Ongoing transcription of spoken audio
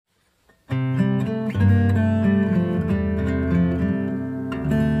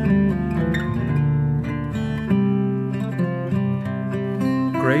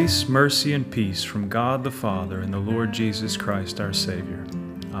Grace, mercy, and peace from God the Father and the Lord Jesus Christ our Savior.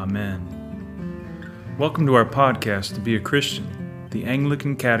 Amen. Welcome to our podcast, To Be a Christian, the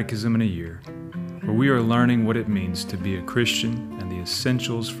Anglican Catechism in a Year, where we are learning what it means to be a Christian and the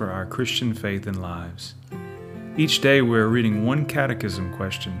essentials for our Christian faith and lives. Each day we are reading one catechism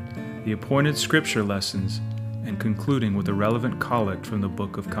question, the appointed scripture lessons, and concluding with a relevant collect from the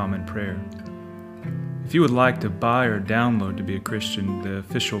Book of Common Prayer. If you would like to buy or download To Be a Christian, the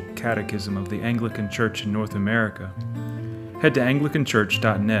official catechism of the Anglican Church in North America, head to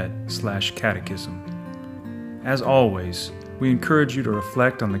anglicanchurch.net/catechism. As always, we encourage you to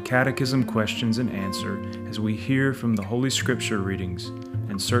reflect on the catechism questions and answer as we hear from the Holy Scripture readings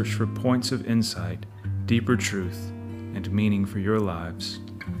and search for points of insight, deeper truth, and meaning for your lives.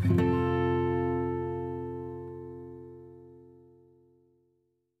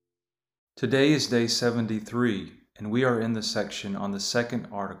 Today is day 73, and we are in the section on the second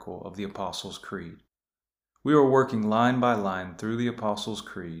article of the Apostles' Creed. We are working line by line through the Apostles'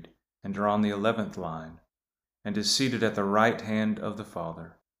 Creed and are on the 11th line, and is seated at the right hand of the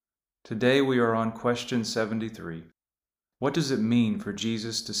Father. Today we are on question 73. What does it mean for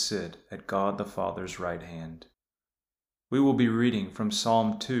Jesus to sit at God the Father's right hand? We will be reading from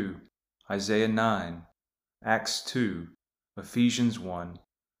Psalm 2, Isaiah 9, Acts 2, Ephesians 1,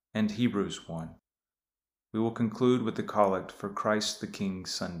 and Hebrews 1. We will conclude with the collect for Christ the King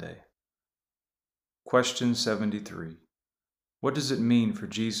Sunday. Question 73. What does it mean for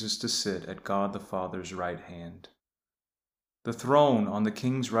Jesus to sit at God the Father's right hand? The throne on the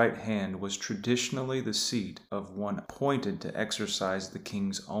King's right hand was traditionally the seat of one appointed to exercise the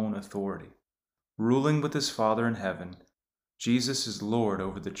King's own authority. Ruling with his Father in heaven, Jesus is Lord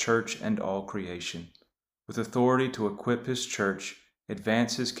over the Church and all creation, with authority to equip his Church,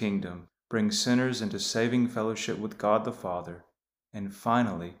 advance his kingdom, bring sinners into saving fellowship with God the Father, and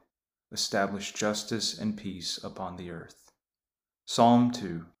finally, establish justice and peace upon the earth. Psalm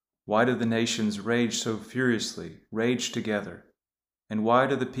 2. Why do the nations rage so furiously, rage together? And why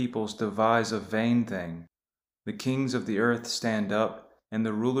do the peoples devise a vain thing? The kings of the earth stand up, and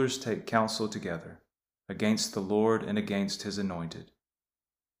the rulers take counsel together, against the Lord and against his anointed.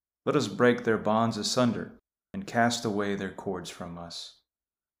 Let us break their bonds asunder, and cast away their cords from us.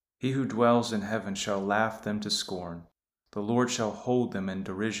 He who dwells in heaven shall laugh them to scorn. The Lord shall hold them in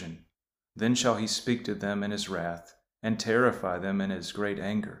derision. Then shall he speak to them in his wrath, and terrify them in his great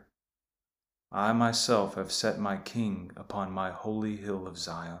anger. I myself have set my King upon my holy hill of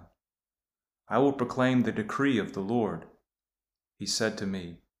Zion. I will proclaim the decree of the Lord. He said to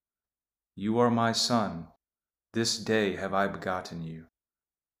me, You are my Son. This day have I begotten you.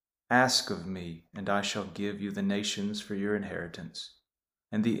 Ask of me, and I shall give you the nations for your inheritance,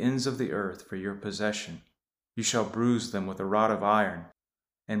 and the ends of the earth for your possession. You shall bruise them with a rod of iron,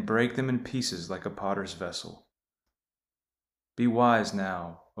 and break them in pieces like a potter's vessel. Be wise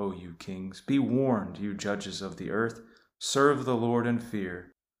now, O you kings, be warned, you judges of the earth. Serve the Lord in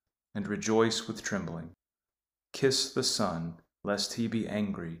fear, and rejoice with trembling. Kiss the Son, lest he be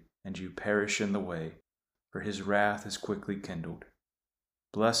angry, and you perish in the way, for his wrath is quickly kindled.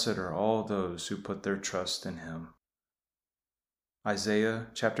 Blessed are all those who put their trust in him. Isaiah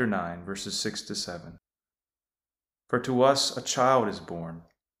chapter 9, verses 6-7. For to us a child is born,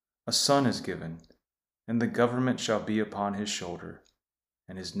 a son is given, and the government shall be upon his shoulder,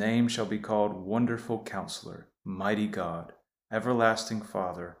 and his name shall be called Wonderful Counselor, Mighty God, Everlasting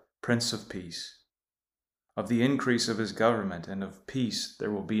Father, Prince of Peace. Of the increase of his government and of peace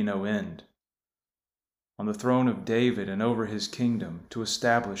there will be no end. On the throne of David and over his kingdom, to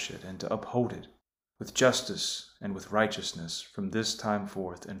establish it and to uphold it, with justice and with righteousness from this time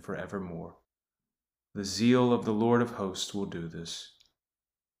forth and forevermore. The zeal of the Lord of hosts will do this.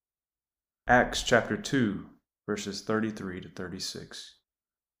 Acts chapter 2, verses 33-36.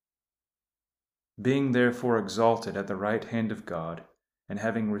 Being therefore exalted at the right hand of God, and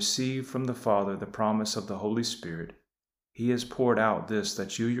having received from the Father the promise of the Holy Spirit, he has poured out this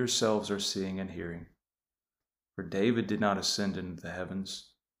that you yourselves are seeing and hearing. For David did not ascend into the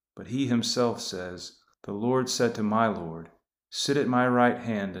heavens, but he himself says, The Lord said to my Lord, Sit at my right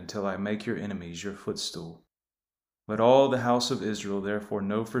hand until I make your enemies your footstool. Let all the house of Israel therefore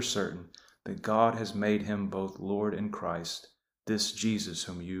know for certain that God has made him both Lord and Christ, this Jesus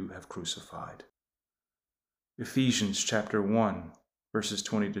whom you have crucified. Ephesians chapter 1, verses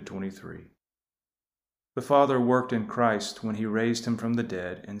 20-23. The Father worked in Christ when he raised him from the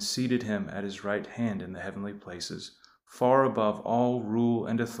dead and seated him at his right hand in the heavenly places, far above all rule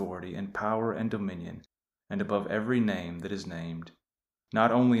and authority and power and dominion, and above every name that is named,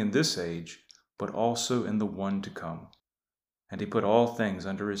 not only in this age, but also in the one to come. And he put all things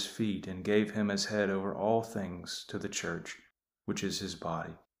under his feet, and gave him as head over all things to the church, which is his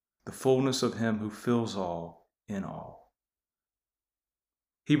body, the fullness of him who fills all in all.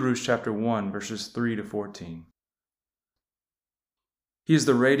 Hebrews chapter 1, verses 3 to 14. He is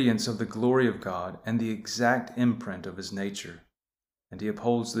the radiance of the glory of God and the exact imprint of his nature, and he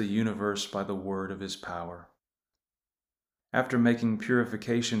upholds the universe by the word of his power. After making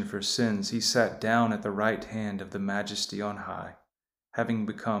purification for sins, he sat down at the right hand of the Majesty on high, having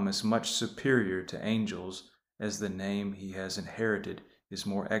become as much superior to angels as the name he has inherited is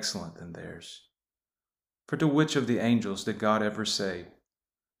more excellent than theirs. For to which of the angels did God ever say,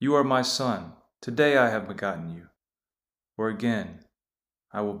 "You are my son, today I have begotten you"? Or again,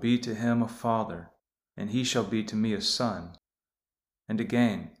 "I will be to him a father, and he shall be to me a son"? And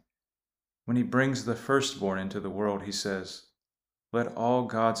again, when he brings the firstborn into the world, he says, "Let all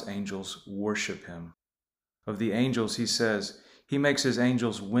God's angels worship him." Of the angels, he says, "He makes his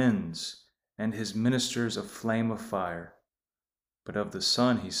angels winds, and his ministers a flame of fire." But of the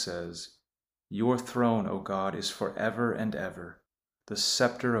Son, he says, "Your throne, O God, is forever and ever. The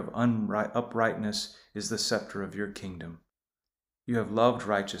scepter of uprightness is the scepter of your kingdom. You have loved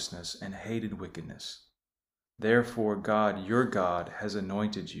righteousness and hated wickedness. Therefore God, your God, has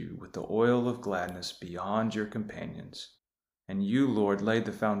anointed you with the oil of gladness beyond your companions. And you, Lord, laid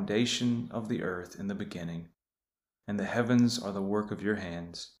the foundation of the earth in the beginning, and the heavens are the work of your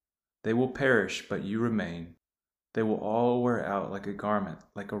hands. They will perish, but you remain. They will all wear out like a garment.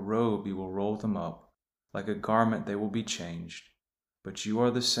 Like a robe you will roll them up. Like a garment they will be changed. But you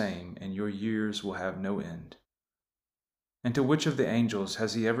are the same, and your years will have no end." And to which of the angels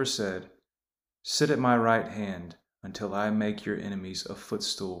has he ever said, "Sit at my right hand until I make your enemies a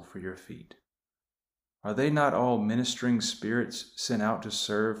footstool for your feet"? Are they not all ministering spirits sent out to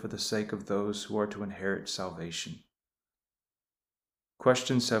serve for the sake of those who are to inherit salvation?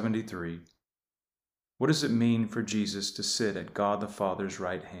 Question 73. What does it mean for Jesus to sit at God the Father's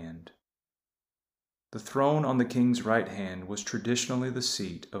right hand? The throne on the king's right hand was traditionally the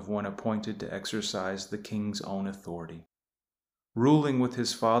seat of one appointed to exercise the king's own authority. Ruling with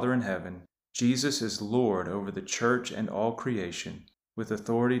his Father in heaven, Jesus is Lord over the church and all creation, with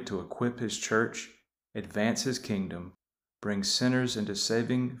authority to equip his church, advance his kingdom, bring sinners into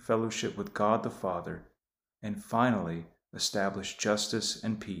saving fellowship with God the Father, and finally establish justice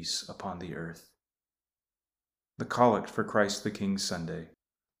and peace upon the earth. The Collect for Christ the King Sunday.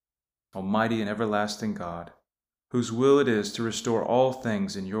 Almighty and everlasting God, whose will it is to restore all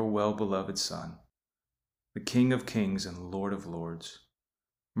things in your well-beloved Son, the King of kings and Lord of lords,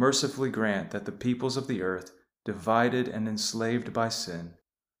 mercifully grant that the peoples of the earth, divided and enslaved by sin,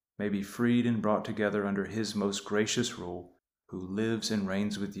 may be freed and brought together under his most gracious rule, who lives and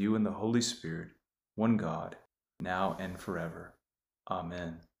reigns with you in the Holy Spirit, one God, now and forever.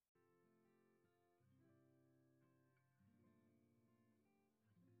 Amen.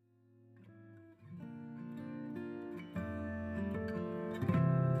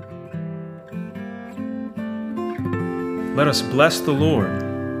 Let us bless the Lord.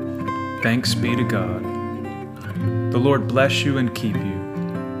 Thanks be to God. The Lord bless you and keep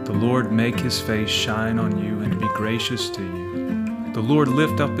you. The Lord make his face shine on you and be gracious to you. The Lord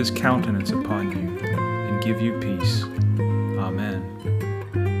lift up his countenance upon you and give you peace. Amen.